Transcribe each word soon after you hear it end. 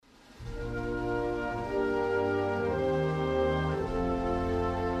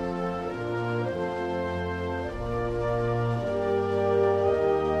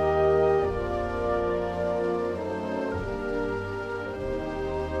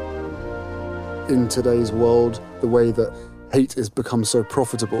in today's world, the way that hate has become so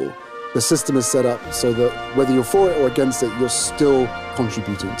profitable, the system is set up so that whether you're for it or against it, you're still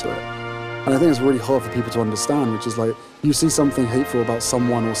contributing to it. And I think it's really hard for people to understand, which is like, you see something hateful about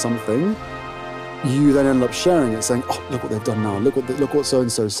someone or something, you then end up sharing it, saying, oh, look what they've done now, look what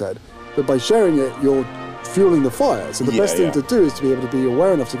so-and-so said. But by sharing it, you're fueling the fire. So the best thing to do is to be able to be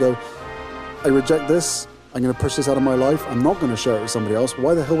aware enough to go, I reject this, I'm going to push this out of my life, I'm not going to share it with somebody else.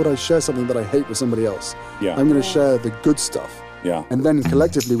 Why the hell would I share something that I hate with somebody else? I'm going to share the good stuff. And then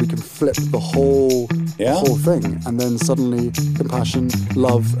collectively we can flip the whole thing. And then suddenly compassion,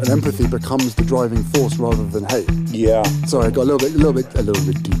 love, and empathy becomes the driving force rather than hate. Sorry, I got a little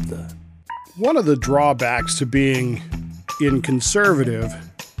bit deep there. One of the drawbacks to being in conservative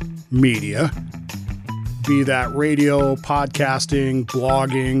media, be that radio, podcasting,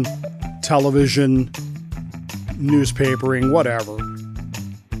 blogging, television, newspapering, whatever.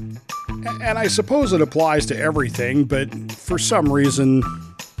 And I suppose it applies to everything, but for some reason,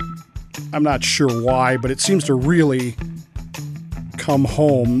 I'm not sure why, but it seems to really come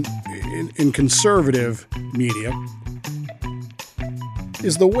home in conservative media,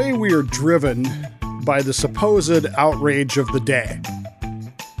 is the way we are driven by the supposed outrage of the day.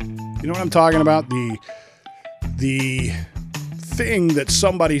 You know what I'm talking about? The thing that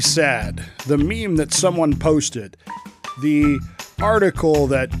somebody said, the meme that someone posted, the article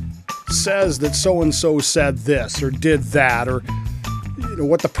that says that so-and-so said this or did that, or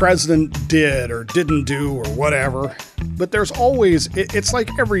what the president did or didn't do or whatever. But there's always, it's like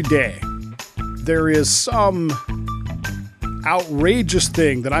every day, there is some outrageous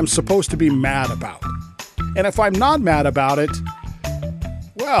thing that I'm supposed to be mad about. And if I'm not mad about it,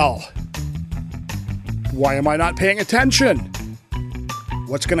 well, why am I not paying attention?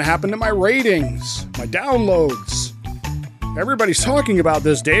 What's going to happen to my ratings, my downloads? Everybody's talking about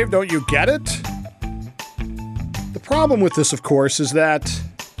this, Dave. Don't you get it? The problem with this, of course, is that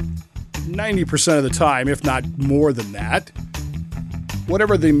 90% of the time, if not more than that,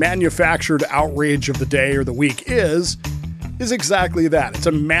 whatever the manufactured outrage of the day or the week is exactly that. It's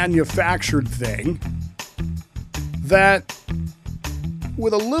a manufactured thing that,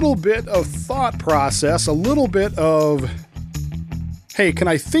 with a little bit of thought process, a little bit of, hey, can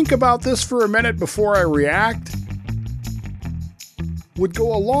I think about this for a minute before I react, would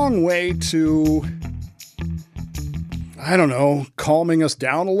go a long way to, I don't know, calming us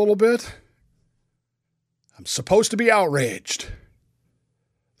down a little bit. I'm supposed to be outraged.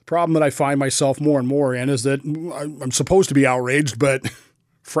 The problem that I find myself more and more in is that I'm supposed to be outraged, but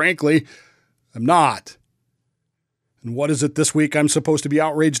frankly, I'm not. And what is it this week I'm supposed to be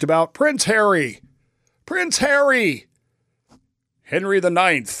outraged about? Prince Harry! Prince Harry! Henry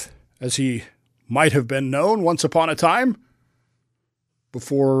IX, as he might have been known once upon a time,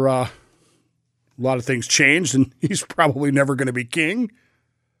 before a lot of things changed, and he's probably never going to be king.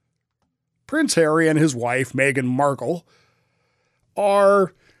 Prince Harry and his wife, Meghan Markle,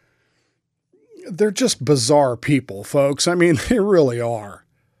 they're just bizarre people, folks. I mean, they really are.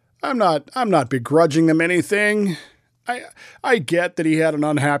 I'm not begrudging them anything. I get that he had an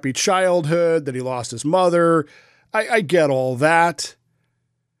unhappy childhood, that he lost his mother. I get all that.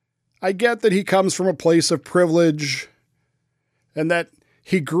 I get that he comes from a place of privilege and that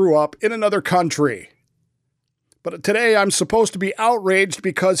he grew up in another country. But today I'm supposed to be outraged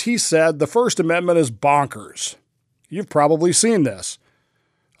because he said the First Amendment is bonkers. You've probably seen this.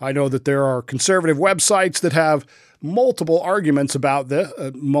 I know that there are conservative websites that have multiple arguments about this,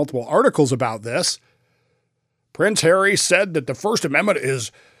 multiple articles about this. Prince Harry said that the First Amendment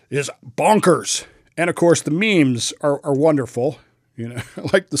is bonkers. And of course, the memes are wonderful. You know,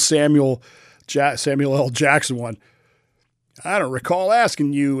 like the Samuel L. Jackson one. I don't recall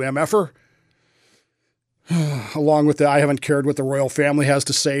asking you, MFer. Along with the I haven't cared what the royal family has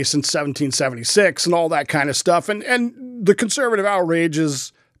to say since 1776 and all that kind of stuff. And the conservative outrage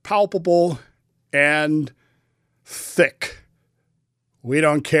is palpable and thick. We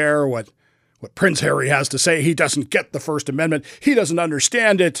don't care what Prince Harry has to say. He doesn't get the First Amendment. He doesn't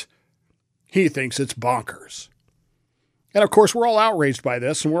understand it. He thinks it's bonkers. And of course, we're all outraged by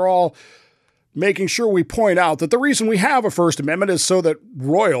this, and we're all making sure we point out that the reason we have a First Amendment is so that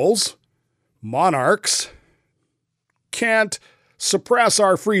royals, monarchs, can't suppress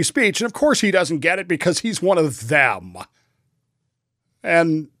our free speech. And of course he doesn't get it because he's one of them.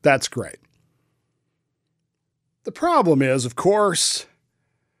 And that's great. The problem is, of course,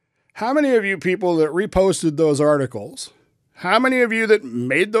 how many of you people that reposted those articles, how many of you that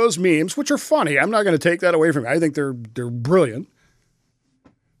made those memes, which are funny, I'm not going to take that away from you. I think they're brilliant.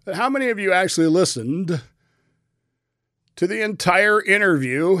 But how many of you actually listened to the entire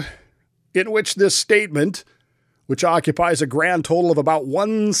interview in which this statement, which occupies a grand total of about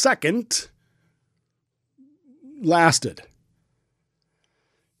 1 second, lasted.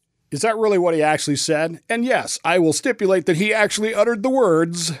 Is that really what he actually said? And yes, I will stipulate that he actually uttered the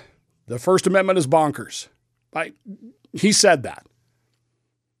words, "The First Amendment is bonkers." He said that.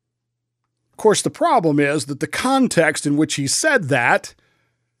 Of course, the problem is that the context in which he said that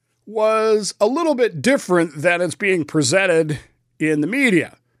was a little bit different than it's being presented in the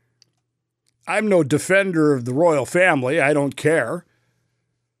media. I'm no defender of the royal family. I don't care.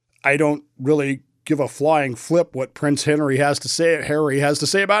 I don't really give a flying flip what Prince Harry has to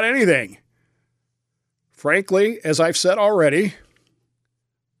say about anything. Frankly, as I've said already,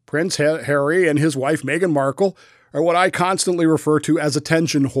 Prince Harry and his wife Meghan Markle are what I constantly refer to as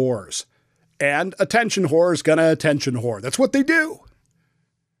attention whores. And attention whore is gonna attention whore. That's what they do.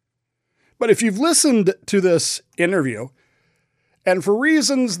 But if you've listened to this interview, and for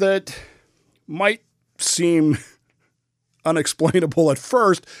reasons that might seem unexplainable at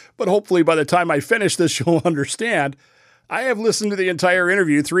first, but hopefully by the time I finish this, you'll understand, I have listened to the entire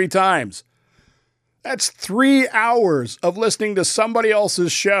interview 3 times. That's 3 hours of listening to somebody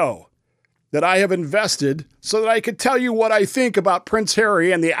else's show that I have invested so that I could tell you what I think about Prince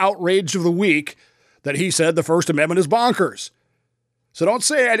Harry and the outrage of the week that he said the First Amendment is bonkers. So don't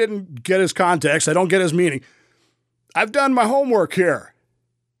say I didn't get his context, I don't get his meaning. I've done my homework here.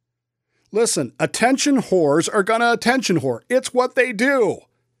 Listen, attention whores are gonna attention whore. It's what they do.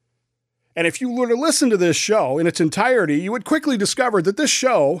 And if you were to listen to this show in its entirety, you would quickly discover that this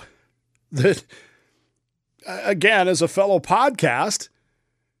show, that again is a fellow podcast,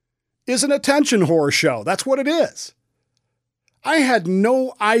 is an attention whore show. That's what it is. I had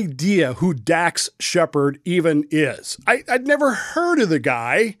no idea who Dax Shepard even is. I'd never heard of the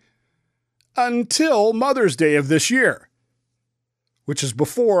guy until Mother's Day of this year, which is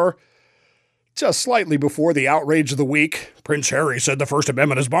just slightly before the outrage of the week, Prince Harry said the First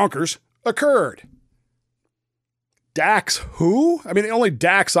Amendment is bonkers, occurred. Dax who? I mean, the only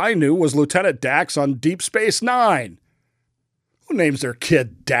Dax I knew was Lieutenant Dax on Deep Space Nine. Who names their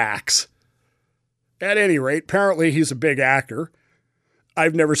kid Dax? At any rate, apparently he's a big actor.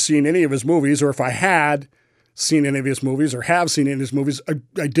 I've never seen any of his movies, or if I had seen any of his movies or have seen any of his movies,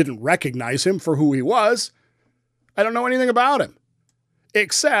 I didn't recognize him for who he was. I don't know anything about him,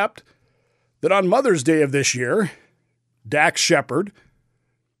 except that on Mother's Day of this year, Dax Shepard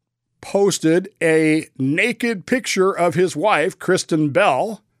posted a naked picture of his wife, Kristen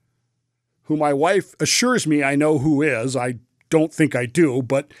Bell, who my wife assures me I know who is. I don't think I do,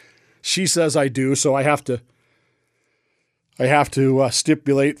 but she says I do, so I have to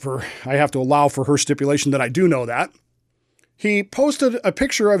allow for her stipulation that I do know that. He posted a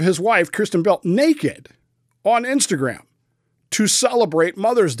picture of his wife, Kristen Bell, naked on Instagram to celebrate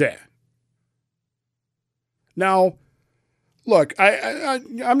Mother's Day. Now, look,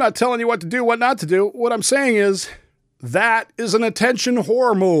 I'm not telling you what to do, what not to do. What I'm saying is that is an attention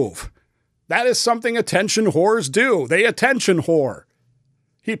whore move. That is something attention whores do. They attention whore.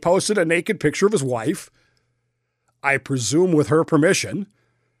 He posted a naked picture of his wife, I presume with her permission,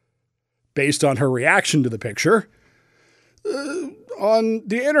 based on her reaction to the picture, on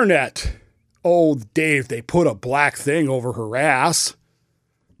the internet. Oh, Dave, they put a black thing over her ass.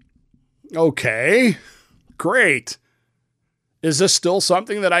 Okay, great. Is this still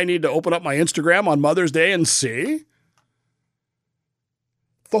something that I need to open up my Instagram on Mother's Day and see?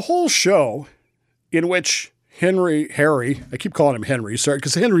 The whole show in which Harry, I keep calling him Henry, sorry,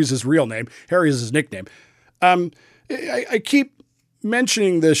 because Henry's his real name, Harry is his nickname. I keep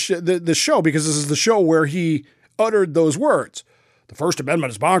mentioning the show because this is the show where he uttered those words. The First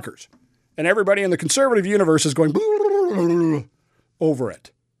Amendment is bonkers. And everybody in the conservative universe is going over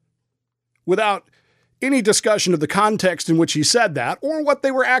it without any discussion of the context in which he said that or what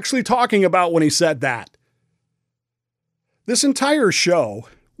they were actually talking about when he said that. This entire show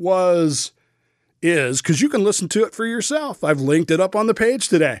is, because you can listen to it for yourself. I've linked it up on the page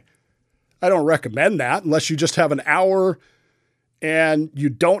today. I don't recommend that unless you just have an hour and you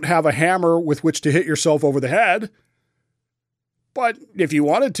don't have a hammer with which to hit yourself over the head. But if you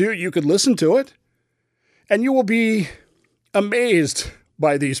wanted to, you could listen to it and you will be amazed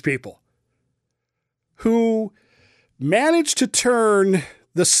by these people who manage to turn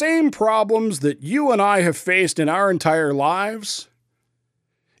the same problems that you and I have faced in our entire lives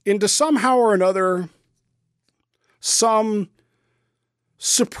into somehow or another some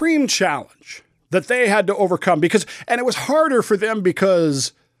supreme challenge that they had to overcome and it was harder for them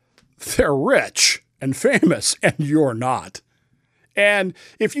because they're rich and famous and you're not. And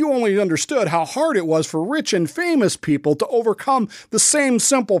if you only understood how hard it was for rich and famous people to overcome the same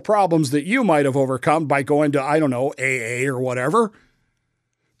simple problems that you might have overcome by going to, I don't know, AA or whatever,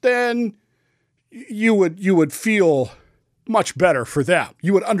 then you would feel much better for them.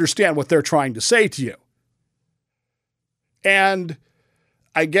 You would understand what they're trying to say to you. And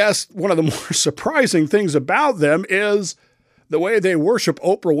I guess one of the more surprising things about them is the way they worship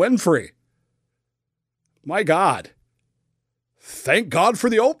Oprah Winfrey. My God. Thank God for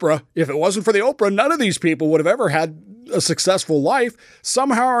the Oprah. If it wasn't for the Oprah, none of these people would have ever had a successful life.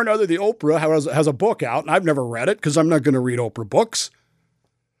 Somehow or another, the Oprah has a book out, and I've never read it because I'm not going to read Oprah books,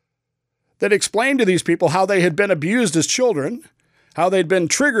 that explained to these people how they had been abused as children, how they'd been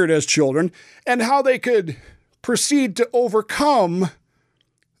triggered as children, and how they could proceed to overcome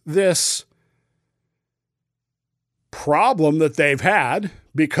this problem that they've had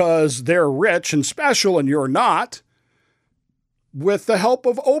because they're rich and special and you're not, with the help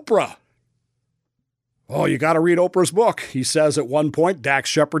of Oprah. Oh, you got to read Oprah's book, he says at one point. Dax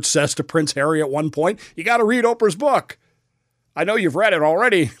Shepard says to Prince Harry at one point, you got to read Oprah's book. I know you've read it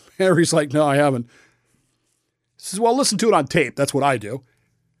already. Harry's like, no, I haven't. He says, well, listen to it on tape. That's what I do.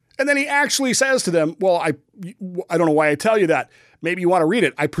 And then he actually says to them, well, I don't know why I tell you that. Maybe you want to read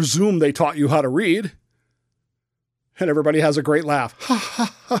it. I presume they taught you how to read. And everybody has a great laugh.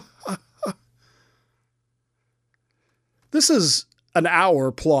 This is an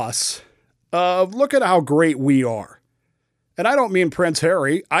hour plus of look at how great we are. And I don't mean Prince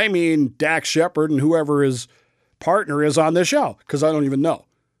Harry. I mean Dax Shepard and whoever his partner is on this show, because I don't even know.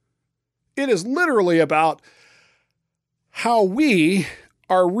 It is literally about how we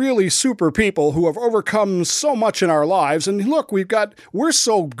are really super people who have overcome so much in our lives. And look, we're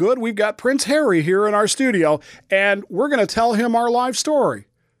so good. We've got Prince Harry here in our studio, and we're going to tell him our life story.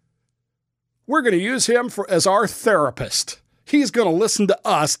 We're going to use him as our therapist. He's going to listen to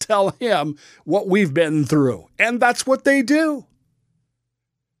us tell him what we've been through. And that's what they do.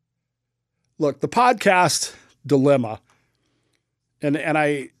 Look, the podcast dilemma, and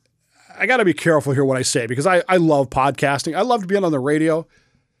I got to be careful here what I say, because I love podcasting. I love being on the radio,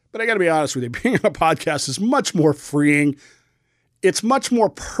 but I got to be honest with you. Being on a podcast is much more freeing. It's much more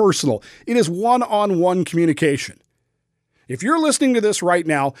personal. It is one-on-one communication. If you're listening to this right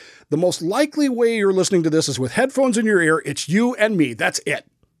now, the most likely way you're listening to this is with headphones in your ear. It's you and me. That's it.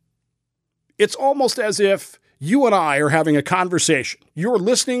 It's almost as if you and I are having a conversation. You're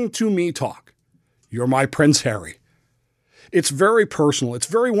listening to me talk. You're my Prince Harry. It's very personal. It's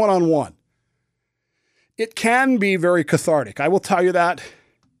very one-on-one. It can be very cathartic. I will tell you that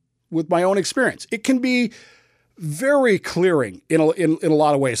with my own experience. It can be very clearing in a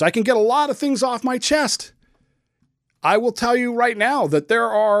lot of ways. I can get a lot of things off my chest. I will tell you right now that there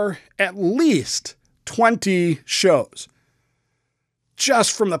are at least 20 shows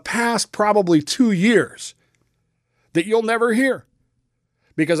just from the past probably 2 years that you'll never hear,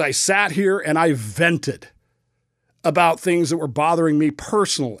 because I sat here and I vented about things that were bothering me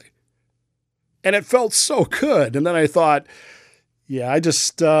personally. And it felt so good. And then I thought, yeah, I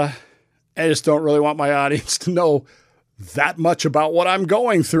just don't really want my audience to know that much about what I'm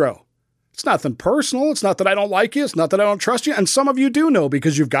going through. It's nothing personal. It's not that I don't like you. It's not that I don't trust you. And some of you do know,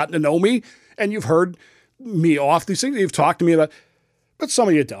 because you've gotten to know me and you've heard me off these things. You've talked to me about, but some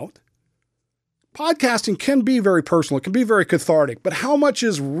of you don't. Podcasting can be very personal. It can be very cathartic, but how much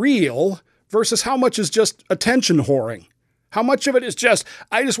is real versus how much is just attention whoring? How much of it is just,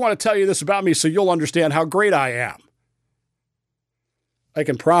 I just want to tell you this about me so you'll understand how great I am? I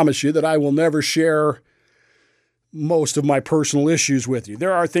can promise you that I will never share most of my personal issues with you.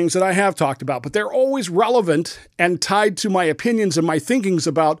 There are things that I have talked about, but they're always relevant and tied to my opinions and my thinkings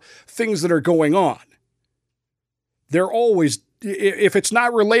about things that are going on. They're always, if it's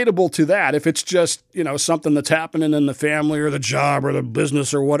not relatable to that, if it's just, something that's happening in the family or the job or the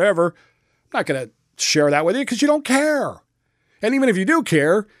business or whatever, I'm not going to share that with you because you don't care. And even if you do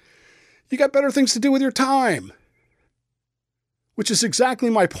care, you got better things to do with your time. Which is exactly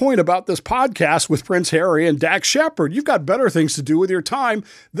my point about this podcast with Prince Harry and Dax Shepard. You've got better things to do with your time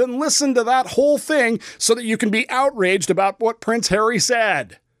than listen to that whole thing so that you can be outraged about what Prince Harry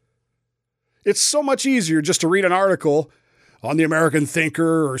said. It's so much easier just to read an article on the American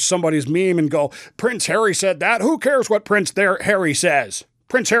Thinker or somebody's meme and go, Prince Harry said that. Who cares what Prince Harry says?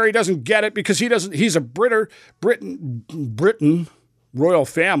 Prince Harry doesn't get it because he's a Britain royal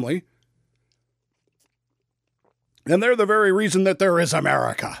family. And they're the very reason that there is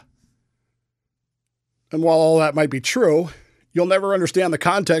America. And while all that might be true, you'll never understand the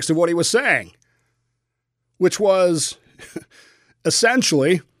context of what he was saying, which was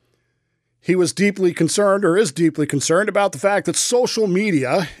essentially, He was deeply concerned, or is deeply concerned, about the fact that social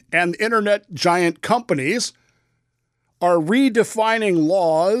media and internet giant companies are redefining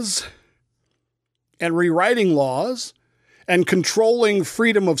laws and rewriting laws and controlling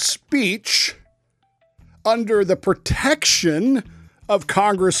freedom of speech under the protection of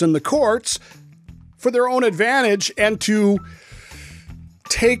Congress and the courts for their own advantage and to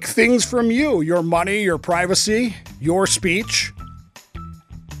take things from you, your money, your privacy, your speech.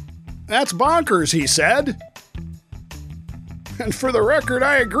 That's bonkers, he said. And for the record,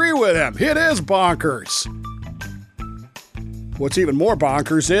 I agree with him. It is bonkers. What's even more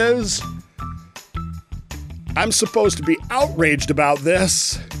bonkers is I'm supposed to be outraged about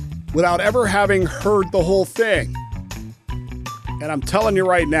this without ever having heard the whole thing. And I'm telling you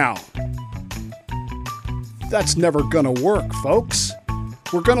right now, that's never gonna work, folks.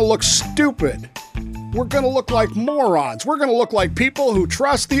 We're gonna look stupid. We're gonna look like morons. We're gonna look like people who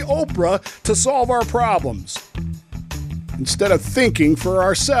trust the Oprah to solve our problems instead of thinking for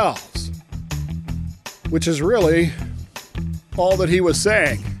ourselves, which is really all that he was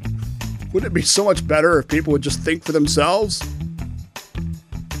saying. Wouldn't it be so much better if people would just think for themselves?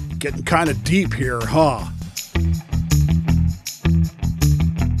 Getting kind of deep here, huh?